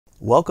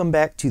Welcome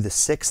back to the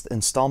 6th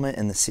installment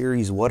in the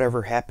series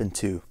Whatever Happened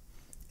To.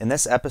 In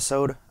this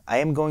episode, I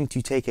am going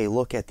to take a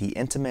look at the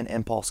Intamin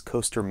Impulse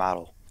Coaster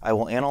model. I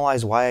will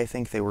analyze why I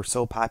think they were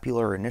so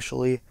popular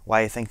initially,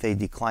 why I think they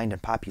declined in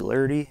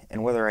popularity,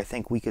 and whether I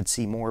think we could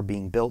see more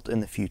being built in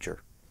the future.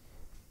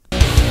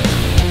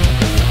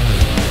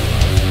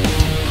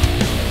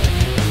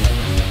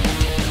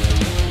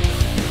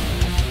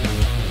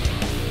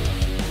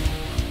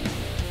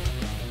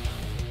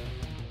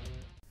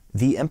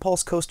 The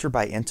Impulse Coaster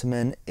by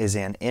Intamin is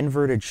an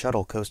inverted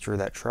shuttle coaster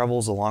that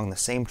travels along the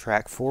same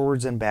track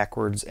forwards and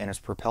backwards and is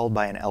propelled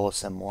by an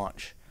LSM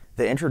launch.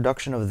 The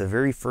introduction of the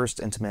very first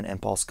Intamin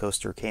Impulse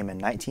Coaster came in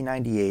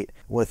 1998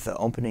 with the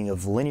opening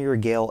of Linear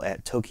Gale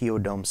at Tokyo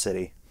Dome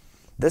City.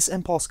 This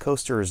Impulse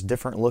Coaster is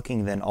different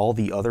looking than all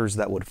the others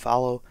that would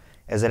follow,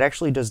 as it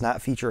actually does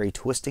not feature a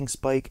twisting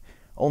spike,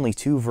 only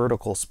two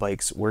vertical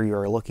spikes where you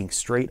are looking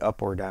straight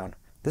up or down.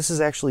 This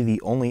is actually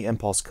the only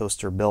impulse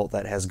coaster built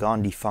that has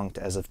gone defunct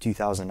as of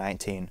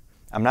 2019.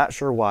 I'm not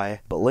sure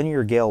why, but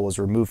Linear Gale was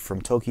removed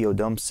from Tokyo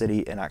Dome City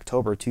in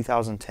October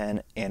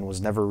 2010 and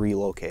was never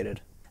relocated.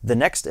 The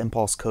next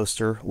impulse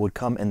coaster would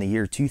come in the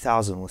year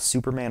 2000 with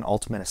Superman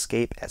Ultimate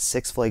Escape at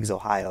Six Flags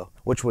Ohio,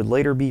 which would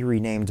later be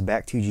renamed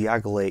back to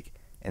Geauga Lake,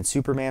 and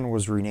Superman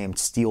was renamed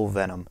Steel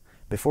Venom.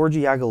 Before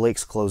Geauga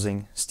Lake's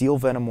closing, Steel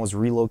Venom was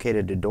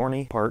relocated to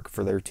Dorney Park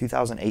for their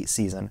 2008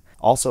 season,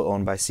 also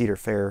owned by Cedar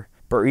Fair,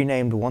 but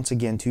renamed once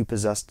again to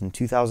Possessed in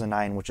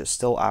 2009, which it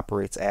still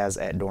operates as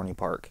at Dorney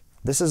Park.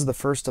 This is the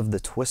first of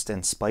the twist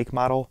and spike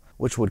model,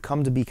 which would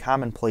come to be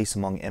commonplace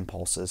among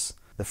impulses.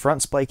 The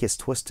front spike is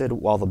twisted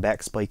while the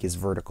back spike is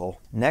vertical.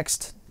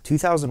 Next,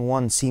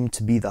 2001 seemed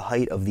to be the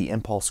height of the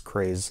impulse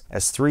craze,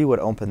 as 3 would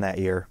open that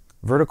year.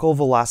 Vertical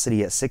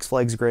Velocity at Six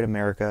Flags Great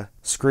America,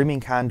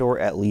 Screaming Condor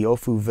at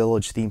Liufu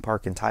Village Theme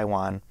Park in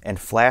Taiwan, and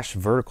Flash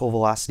Vertical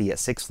Velocity at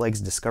Six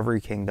Flags Discovery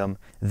Kingdom,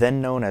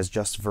 then known as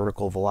just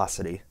Vertical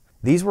Velocity.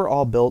 These were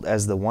all built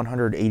as the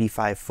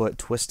 185-foot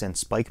twist and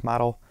spike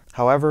model.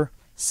 However,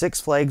 Six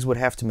Flags would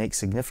have to make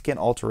significant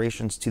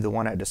alterations to the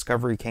one at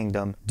Discovery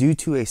Kingdom due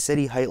to a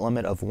city height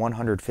limit of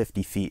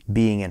 150 feet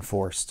being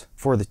enforced.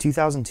 For the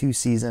 2002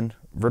 season,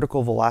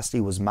 Vertical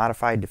Velocity was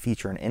modified to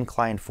feature an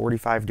inclined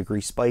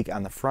 45-degree spike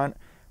on the front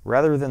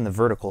rather than the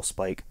vertical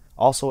spike,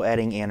 also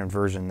adding an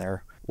inversion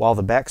there, while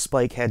the back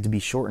spike had to be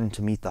shortened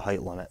to meet the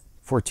height limit.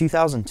 For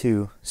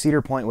 2002,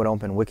 Cedar Point would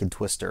open Wicked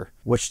Twister,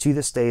 which to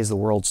this day is the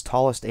world's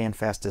tallest and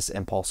fastest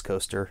impulse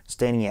coaster,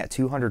 standing at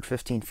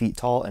 215 feet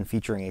tall and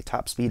featuring a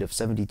top speed of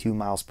 72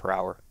 miles per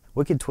hour.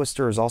 Wicked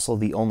Twister is also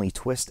the only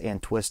twist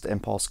and twist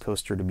impulse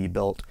coaster to be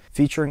built,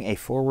 featuring a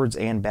forwards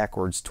and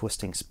backwards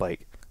twisting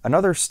spike.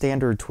 Another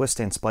standard twist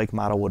and spike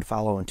model would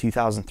follow in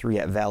 2003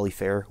 at Valley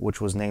Fair,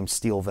 which was named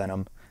Steel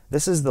Venom.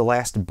 This is the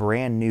last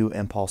brand new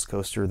impulse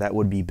coaster that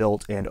would be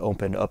built and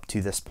opened up to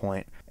this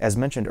point. As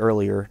mentioned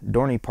earlier,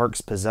 Dorney Park's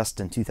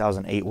Possessed in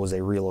 2008 was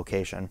a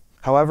relocation.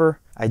 However,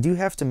 I do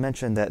have to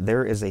mention that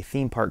there is a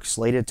theme park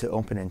slated to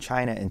open in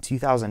China in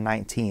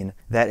 2019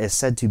 that is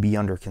said to be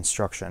under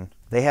construction.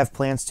 They have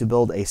plans to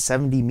build a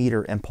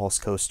 70-meter impulse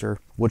coaster,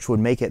 which would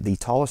make it the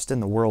tallest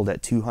in the world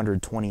at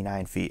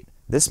 229 feet.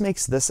 This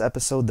makes this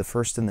episode the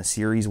first in the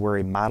series where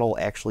a model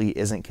actually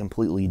isn't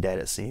completely dead,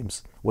 it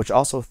seems, which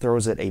also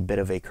throws it a bit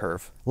of a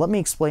curve. Let me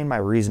explain my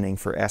reasoning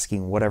for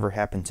asking whatever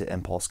happened to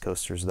impulse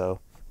coasters though.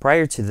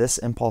 Prior to this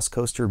impulse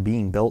coaster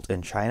being built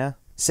in China,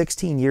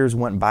 16 years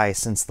went by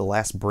since the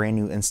last brand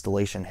new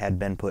installation had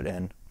been put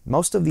in.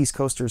 Most of these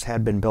coasters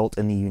had been built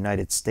in the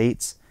United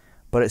States,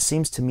 but it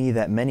seems to me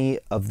that many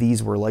of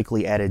these were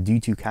likely added due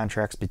to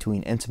contracts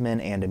between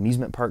Intamin and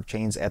amusement park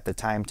chains at the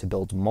time to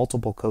build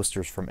multiple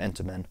coasters from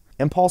Intamin.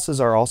 Impulses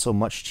are also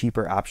much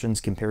cheaper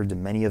options compared to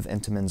many of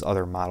Intamin's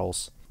other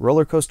models.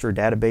 Roller Coaster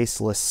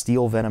Database lists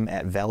Steel Venom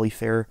at Valley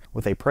Fair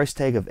with a price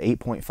tag of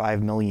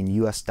 $8.5 million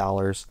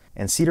US,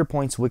 and Cedar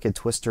Point's Wicked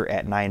Twister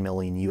at $9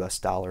 million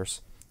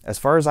US. As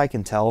far as I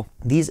can tell,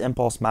 these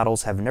impulse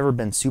models have never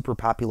been super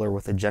popular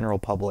with the general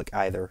public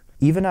either.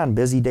 Even on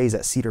busy days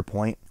at Cedar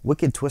Point,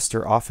 Wicked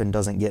Twister often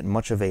doesn't get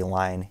much of a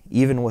line,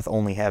 even with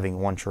only having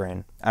one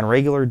train. On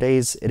regular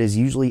days, it is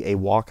usually a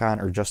walk-on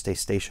or just a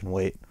station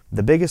wait.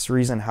 The biggest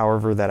reason,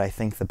 however, that I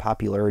think the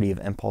popularity of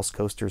impulse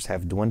coasters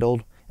have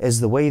dwindled is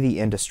the way the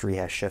industry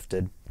has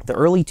shifted. The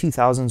early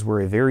 2000s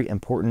were a very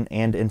important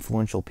and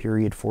influential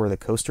period for the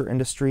coaster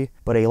industry,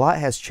 but a lot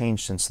has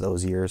changed since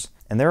those years,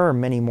 and there are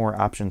many more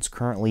options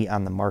currently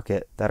on the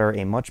market that are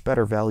a much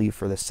better value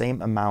for the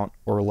same amount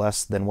or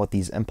less than what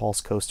these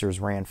impulse coasters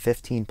ran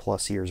 15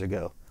 plus years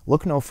ago.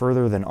 Look no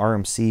further than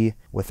RMC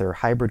with their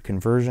hybrid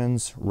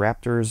conversions,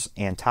 Raptors,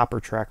 and Topper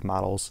Track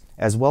models,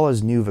 as well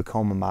as new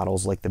Vekoma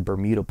models like the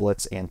Bermuda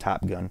Blitz and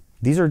Top Gun.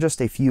 These are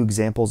just a few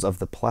examples of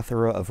the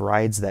plethora of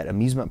rides that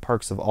amusement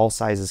parks of all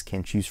sizes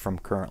can choose from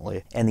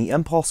currently, and the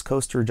Impulse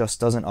Coaster just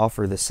doesn't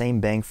offer the same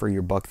bang for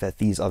your buck that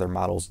these other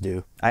models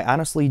do. I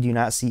honestly do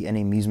not see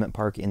any amusement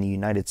park in the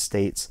United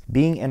States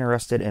being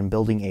interested in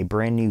building a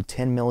brand new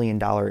 $10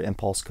 million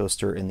Impulse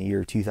Coaster in the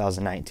year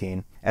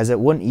 2019, as it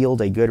wouldn't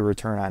yield a good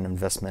return on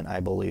investment, I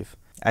believe.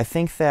 I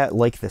think that,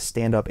 like the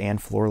stand-up and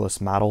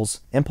floorless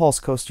models, impulse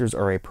coasters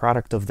are a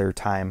product of their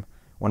time,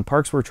 when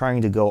parks were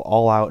trying to go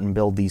all out and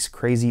build these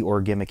crazy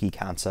or gimmicky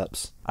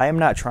concepts. I am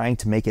not trying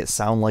to make it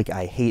sound like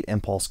I hate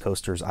impulse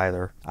coasters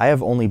either. I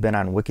have only been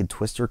on Wicked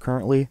Twister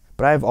currently,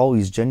 but I have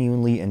always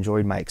genuinely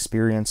enjoyed my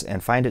experience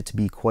and find it to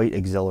be quite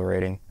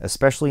exhilarating,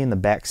 especially in the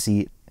back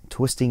seat,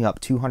 twisting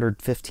up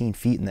 215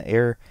 feet in the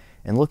air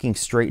and looking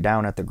straight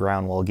down at the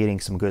ground while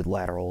getting some good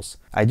laterals.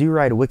 I do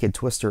ride Wicked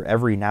Twister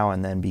every now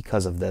and then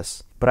because of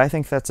this, but I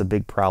think that's a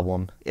big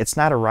problem. It's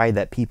not a ride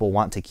that people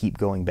want to keep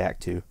going back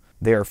to.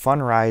 They are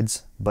fun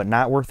rides, but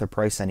not worth the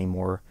price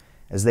anymore,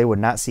 as they would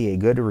not see a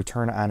good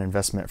return on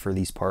investment for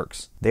these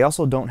parks. They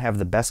also don't have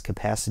the best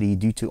capacity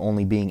due to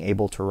only being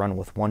able to run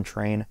with one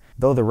train,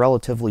 though the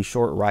relatively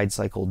short ride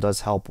cycle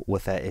does help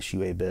with that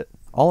issue a bit.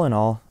 All in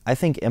all, I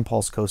think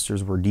impulse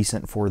coasters were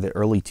decent for the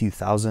early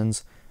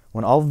 2000s,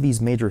 when all of these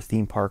major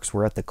theme parks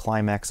were at the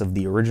climax of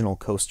the original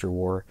coaster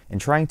war and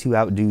trying to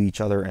outdo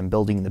each other in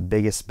building the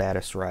biggest,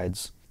 baddest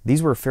rides.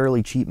 These were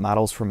fairly cheap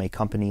models from a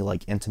company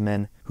like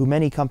Intamin, who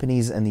many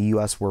companies in the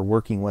US were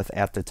working with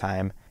at the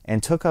time,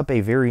 and took up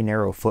a very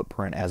narrow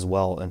footprint as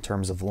well in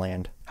terms of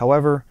land.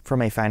 However,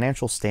 from a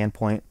financial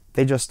standpoint,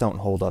 they just don't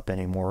hold up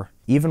anymore.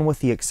 Even with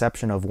the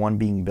exception of one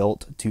being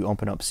built to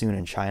open up soon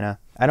in China,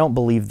 I don't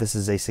believe this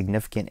is a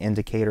significant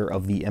indicator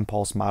of the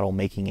impulse model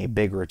making a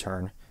big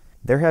return.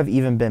 There have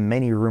even been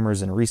many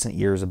rumors in recent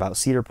years about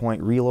Cedar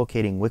Point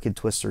relocating Wicked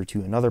Twister to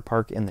another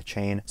park in the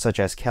chain, such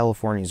as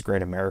California's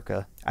Great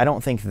America. I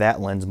don't think that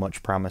lends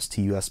much promise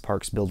to US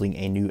parks building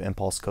a new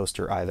impulse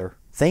coaster either.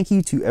 Thank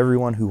you to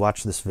everyone who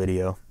watched this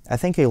video. I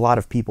think a lot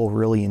of people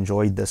really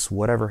enjoyed this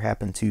Whatever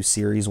Happened To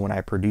series when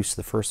I produced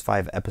the first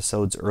 5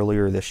 episodes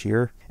earlier this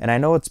year, and I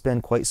know it's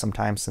been quite some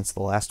time since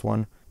the last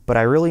one, but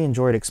I really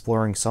enjoyed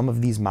exploring some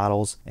of these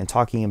models and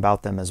talking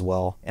about them as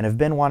well, and have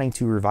been wanting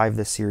to revive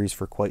this series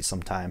for quite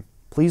some time.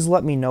 Please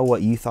let me know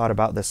what you thought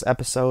about this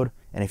episode,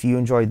 and if you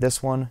enjoyed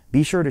this one,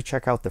 be sure to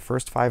check out the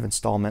first 5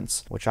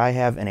 installments, which I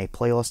have in a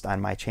playlist on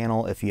my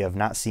channel if you have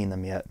not seen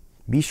them yet.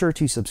 Be sure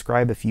to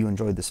subscribe if you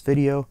enjoyed this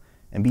video,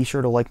 and be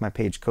sure to like my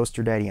page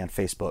Coaster Daddy on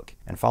Facebook,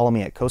 and follow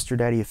me at Coaster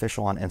Daddy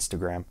Official on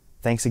Instagram.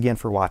 Thanks again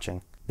for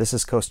watching. This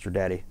is Coaster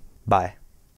Daddy. Bye.